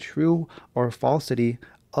the true or falsity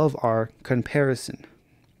of our comparison.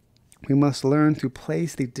 We must learn to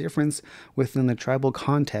place the difference within the tribal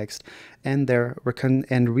context and their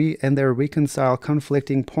reconcile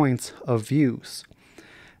conflicting points of views.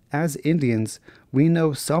 As Indians, we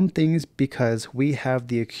know some things because we have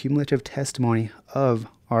the accumulative testimony of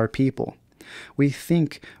our people. We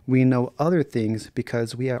think we know other things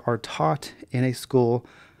because we are taught in a school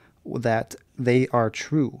that they are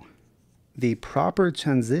true. The proper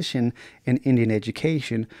transition in Indian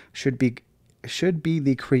education should be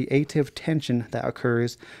the creative tension that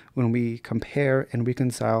occurs when we compare and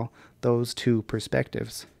reconcile those two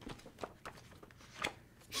perspectives.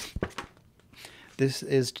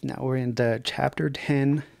 Now we're in the chapter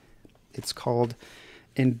 10. It's called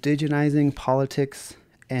Indigenizing Politics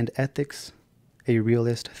and Ethics, a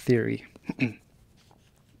Realist Theory.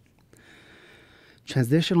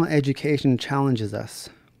 Transitional education challenges us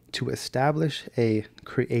to establish a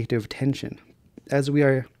creative tension as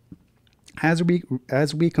we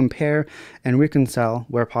compare and reconcile,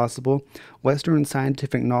 where possible, Western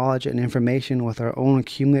scientific knowledge and information with our own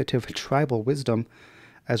cumulative tribal wisdom,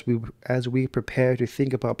 as we prepare to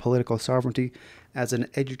think about political sovereignty as an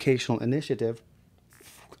educational initiative.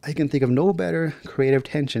 I can think of no better creative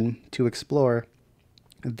tension to explore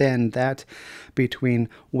than that between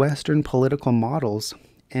Western political models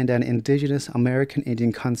and an indigenous American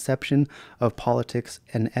Indian conception of politics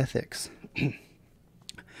and ethics.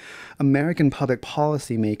 American public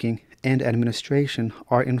policy making and administration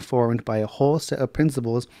are informed by a whole set of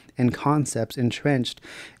principles and concepts entrenched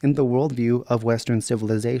in the worldview of Western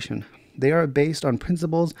civilization. They are based on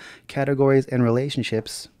principles, categories, and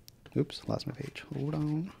relationships. Oops, lost my page. Hold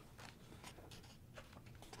on.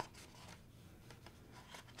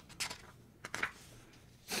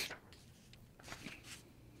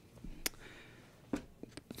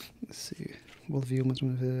 Let's see. Worldview,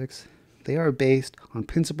 Muslim physics. They are based on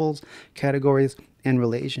principles, categories, and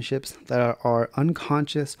relationships that are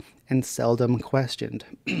unconscious and seldom questioned.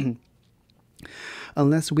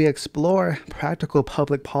 Unless we explore practical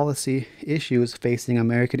public policy issues facing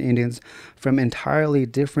American Indians from entirely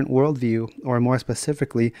different worldview, or more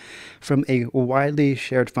specifically, from a widely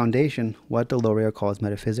shared foundation, what Deloria calls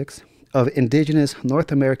metaphysics, of indigenous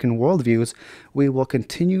North American worldviews, we will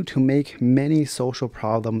continue to make many social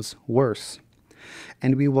problems worse.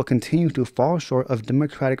 And we will continue to fall short of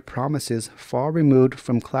democratic promises far removed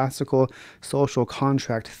from classical social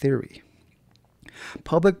contract theory.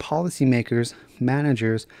 Public policymakers,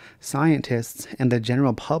 managers, scientists, and the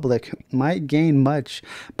general public might gain much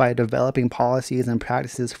by developing policies and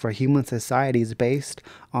practices for human societies based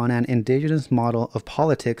on an indigenous model of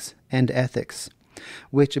politics and ethics,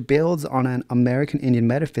 which builds on an American Indian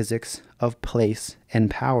metaphysics of place and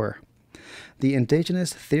power. The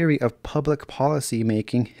indigenous theory of public policy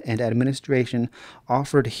making and administration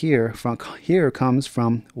offered here comes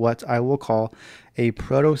from what I will call a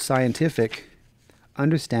proto-scientific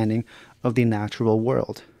understanding of the natural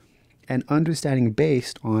world, an understanding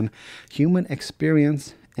based on human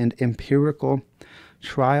experience and empirical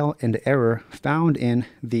trial and error found in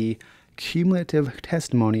the cumulative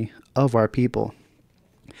testimony of our people.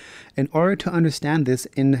 In order to understand this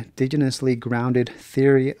indigenously grounded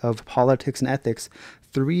theory of politics and ethics,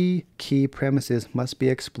 three key premises must be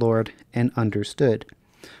explored and understood.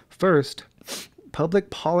 First, public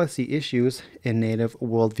policy issues in Native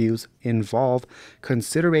worldviews involve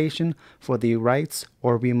consideration for the rights,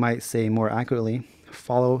 or we might say more accurately,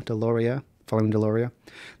 following Deloria,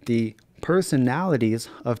 the personalities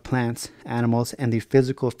of plants, animals, and the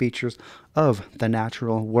physical features of the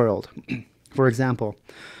natural world. For example,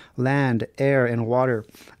 land, air, and water,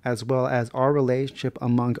 as well as our relationship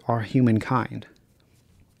among our humankind.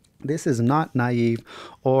 This is not naive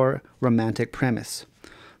or romantic premise,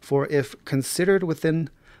 for if considered with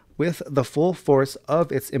the full force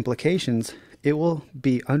of its implications, it will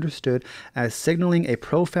be understood as signaling a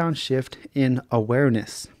profound shift in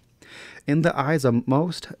awareness. In the eyes of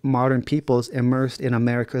most modern peoples immersed in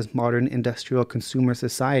America's modern industrial consumer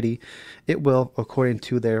society, it will, according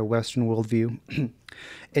to their Western worldview,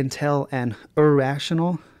 entail an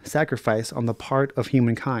irrational sacrifice on the part of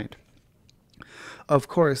humankind. Of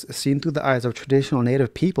course, seen through the eyes of traditional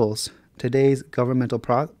native peoples, today's governmental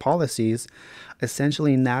policies,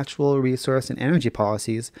 essentially natural resource and energy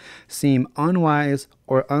policies, seem unwise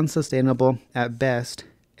or unsustainable at best,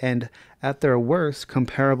 and at their worst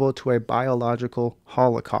comparable to a biological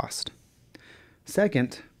holocaust.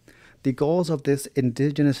 Second, the goals of this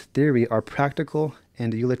indigenous theory are practical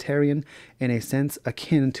and utilitarian in a sense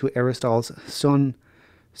akin to Aristotle's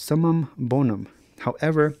summum bonum.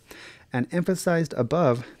 However, and emphasized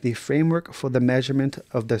above, the framework for the measurement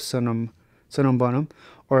of the summum bonum,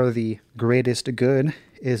 or the greatest good,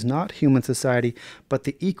 is not human society, but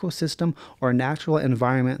the ecosystem or natural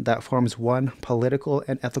environment that forms one political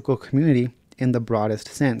and ethical community in the broadest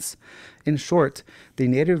sense. In short, the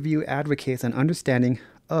native view advocates an understanding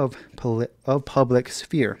of public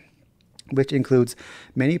sphere, which includes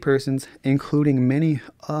many persons, including many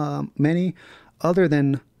other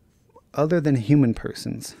than human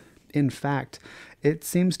persons. In fact, it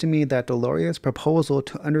seems to me that Deloria's proposal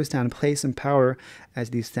to understand place and power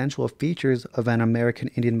as the central features of an American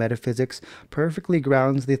Indian metaphysics perfectly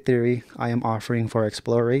grounds the theory I am offering for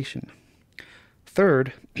exploration.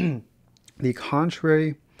 Third, the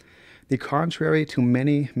contrary to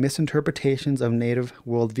many misinterpretations of native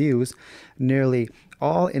worldviews, nearly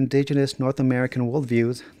all indigenous North American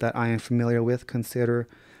worldviews that I am familiar with consider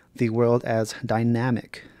the world as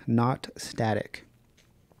dynamic, not static.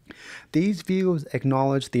 These views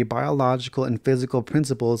acknowledge the biological and physical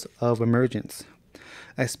principles of emergence,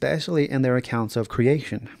 especially in their accounts of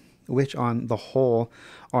creation, which on the whole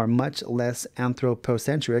are much less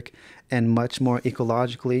anthropocentric and much more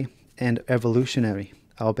ecologically and evolutionary,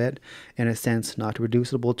 albeit in a sense not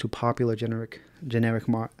reducible to popular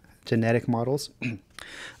genetic models,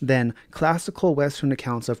 than classical Western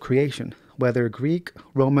accounts of creation, whether Greek,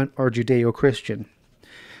 Roman, or Judeo-Christian.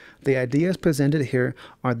 The ideas presented here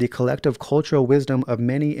are the collective cultural wisdom of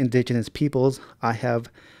many indigenous peoples I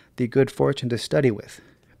have the good fortune to study with,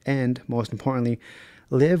 and, most importantly,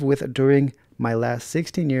 live with during my last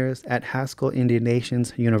 16 years at Haskell Indian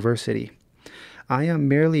Nations University. I am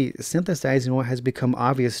merely synthesizing what has become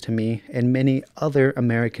obvious to me and many other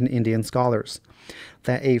American Indian scholars,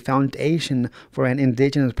 that a foundation for an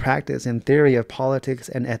indigenous practice and theory of politics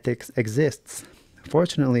and ethics exists.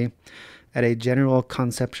 Fortunately, at a general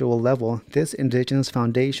conceptual level, this indigenous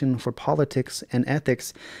foundation for politics and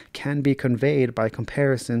ethics can be conveyed by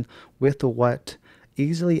comparison with what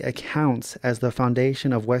easily accounts as the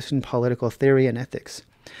foundation of Western political theory and ethics,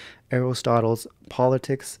 Aristotle's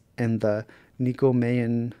Politics and the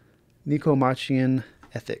Nicomachean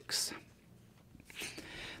Ethics.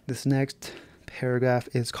 This next paragraph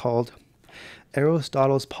is called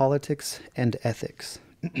Aristotle's Politics and Ethics.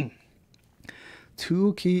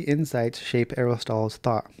 Two key insights shape Aristotle's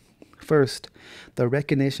thought. First, the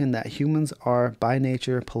recognition that humans are by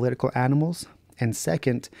nature political animals, and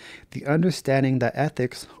second, the understanding that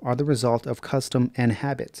ethics are the result of custom and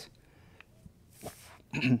habit.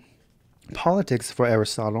 Politics, for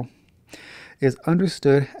Aristotle, is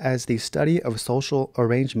understood as the study of social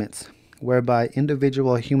arrangements, whereby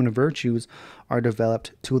individual human virtues are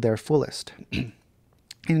developed to their fullest.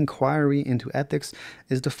 Inquiry into ethics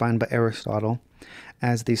is defined by Aristotle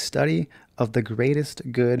as the study of the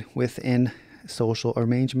greatest good within social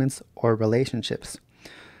arrangements or relationships.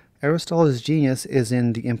 Aristotle's genius is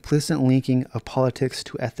in the implicit linking of politics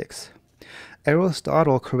to ethics.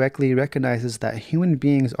 Aristotle correctly recognizes that human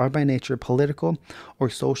beings are by nature political or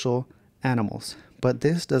social animals, but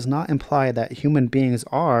this does not imply that human beings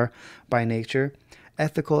are, by nature,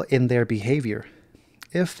 ethical in their behavior.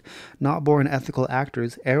 If not born ethical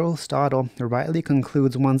actors, Aristotle rightly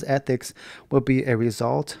concludes one's ethics will be a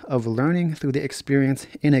result of learning through the experience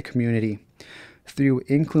in a community, through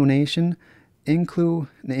inclination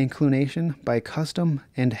by custom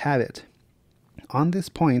and habit. On this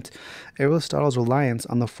point, Aristotle's reliance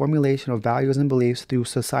on the formulation of values and beliefs through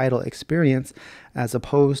societal experience, as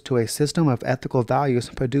opposed to a system of ethical values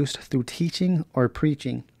produced through teaching or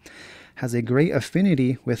preaching, has a great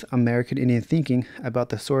affinity with American Indian thinking about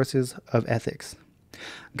the sources of ethics.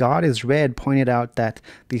 God is Red pointed out that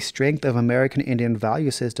the strength of American Indian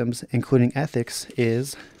value systems, including ethics,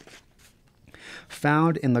 is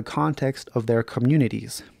found in the context of their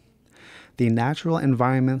communities, the natural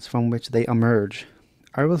environments from which they emerge.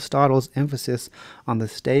 Aristotle's emphasis on the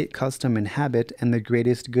state, custom, and habit and the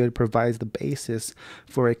greatest good provides the basis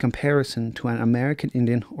for a comparison to an American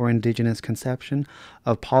Indian or indigenous conception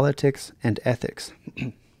of politics and ethics.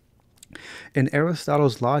 In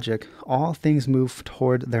Aristotle's logic, all things move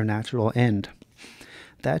toward their natural end,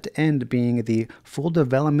 that end being the full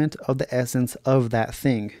development of the essence of that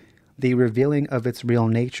thing, the revealing of its real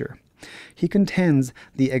nature. He contends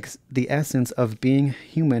the essence of being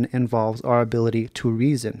human involves our ability to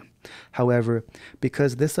reason. However,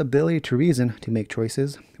 because this ability to reason, to make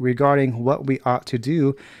choices regarding what we ought to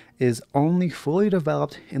do, is only fully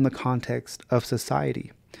developed in the context of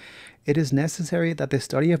society, it is necessary that the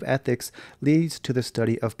study of ethics leads to the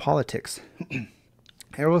study of politics.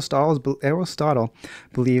 Aristotle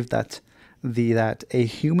believed that a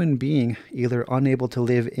human being, either unable to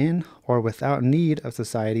live in or without need of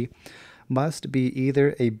society, must be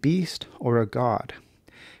either a beast or a god.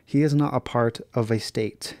 He is not a part of a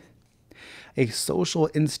state. A social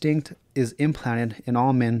instinct is implanted in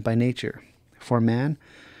all men by nature. For man,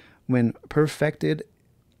 when perfected,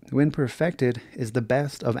 is the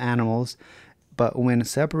best of animals, but when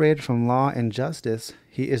separated from law and justice,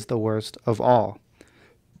 he is the worst of all.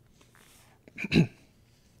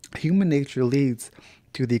 Human nature leads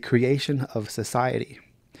to the creation of society,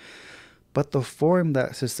 but the form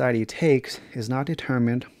that society takes is not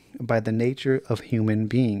determined by the nature of human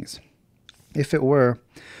beings. If it were,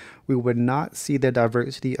 we would not see the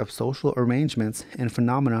diversity of social arrangements and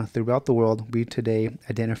phenomena throughout the world we today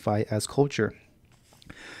identify as culture.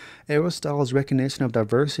 Aristotle's recognition of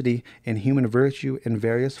diversity in human virtue in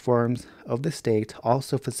various forms of the state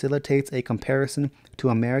also facilitates a comparison to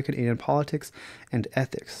American Indian politics and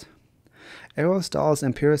ethics. Aristotle's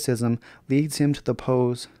empiricism leads him to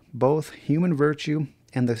pose both human virtue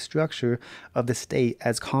and the structure of the state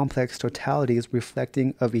as complex totalities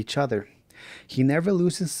reflecting of each other. He never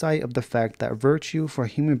loses sight of the fact that virtue for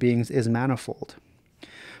human beings is manifold,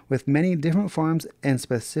 with many different forms and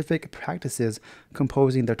specific practices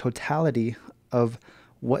composing the totality of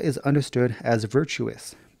what is understood as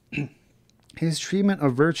virtuous. His treatment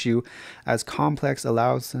of virtue as complex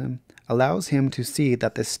allows him to see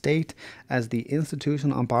that the state as the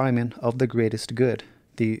institutional embodiment of the greatest good,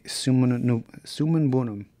 the summum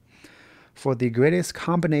bonum. For the greatest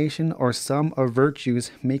combination or sum of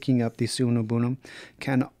virtues making up the summum bonum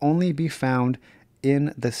can only be found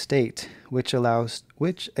in the state, which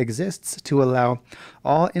exists to allow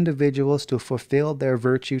all individuals to fulfill their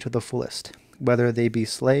virtue to the fullest, whether they be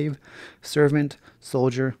slave, servant,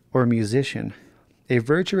 soldier, or musician. A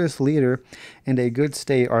virtuous leader and a good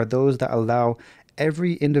state are those that allow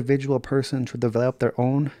every individual person to develop their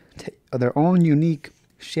own unique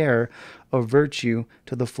share of virtue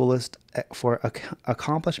to the fullest for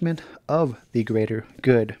accomplishment of the greater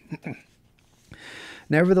good.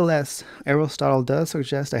 Nevertheless, Aristotle does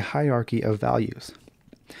suggest a hierarchy of values.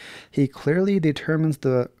 He clearly determines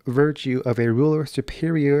the virtue of a ruler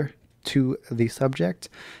superior to the subject,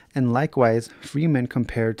 and likewise freeman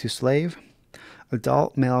compared to slave,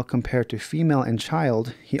 adult male compared to female and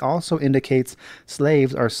child. He also indicates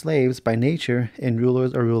slaves are slaves by nature and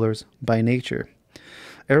rulers are rulers by nature.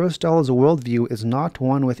 Aristotle's worldview is not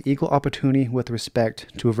one with equal opportunity with respect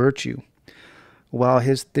to virtue. While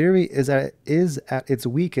his theory is at its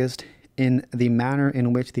weakest in the manner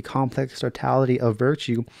in which the complex totality of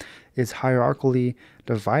virtue is hierarchically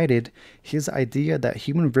divided, his idea that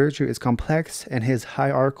human virtue is complex and his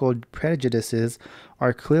hierarchical prejudices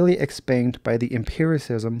are clearly explained by the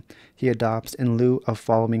empiricism he adopts in lieu of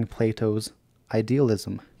following Plato's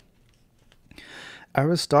idealism.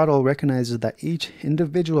 Aristotle recognizes that each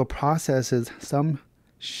individual possesses some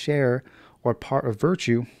share or part of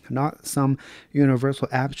virtue, not some universal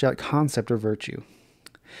abstract concept of virtue.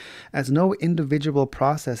 As no individual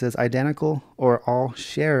process is identical or all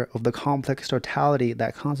share of the complex totality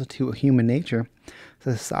that constitute human nature,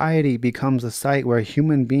 society becomes a site where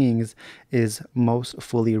human beings is most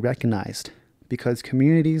fully recognized, because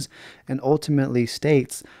communities and ultimately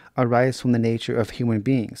states arise from the nature of human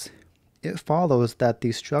beings. It follows that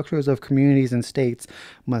the structures of communities and states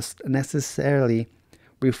must necessarily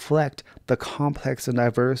reflect the complex and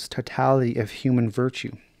diverse totality of human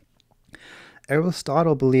virtue.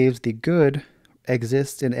 Aristotle believes the good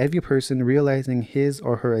exists in every person realizing his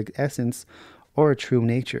or her essence or true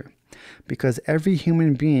nature. Because every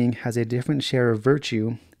human being has a different share of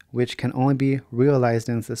virtue, which can only be realized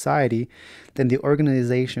in society, then the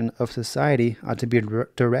organization of society ought to be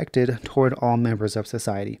directed toward all members of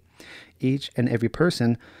society, each and every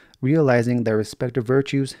person realizing their respective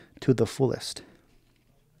virtues to the fullest.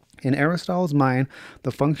 In Aristotle's mind,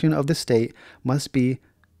 the function of the state must be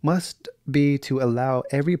must be to allow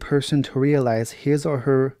every person to realize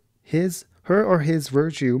her or his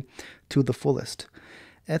virtue to the fullest.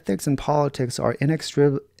 Ethics and politics are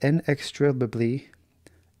inextricably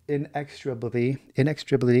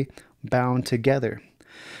bound together.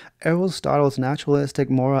 Aristotle's naturalistic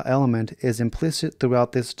moral element is implicit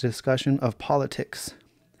throughout this discussion of politics.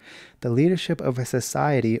 The leadership of a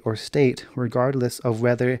society or state, regardless of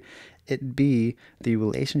whether it be the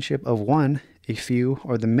relationship of one, a few,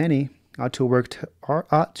 or the many, ought to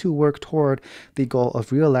work toward the goal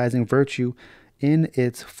of realizing virtue in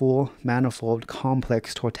its full, manifold,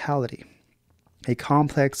 complex totality. A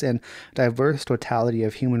complex and diverse totality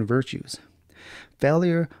of human virtues.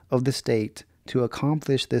 Failure of the state to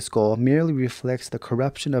accomplish this goal merely reflects the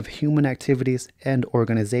corruption of human activities and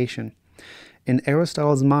organization. In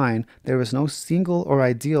Aristotle's mind, there is no single or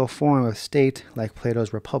ideal form of state like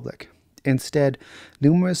Plato's republic. Instead,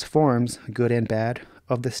 numerous forms, good and bad,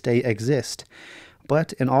 of the state exist,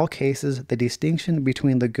 but in all cases, the distinction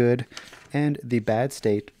between the good and the bad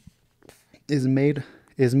state is made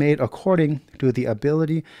according to the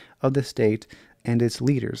ability of the state and its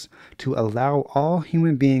leaders to allow all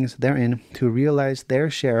human beings therein to realize their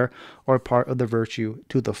share or part of the virtue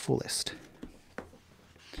to the fullest.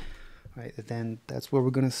 All right, then that's where we're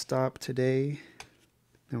going to stop today.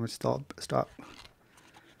 Then we'll stop.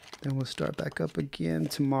 Then we'll start back up again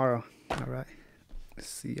tomorrow. All right.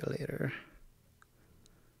 See you later.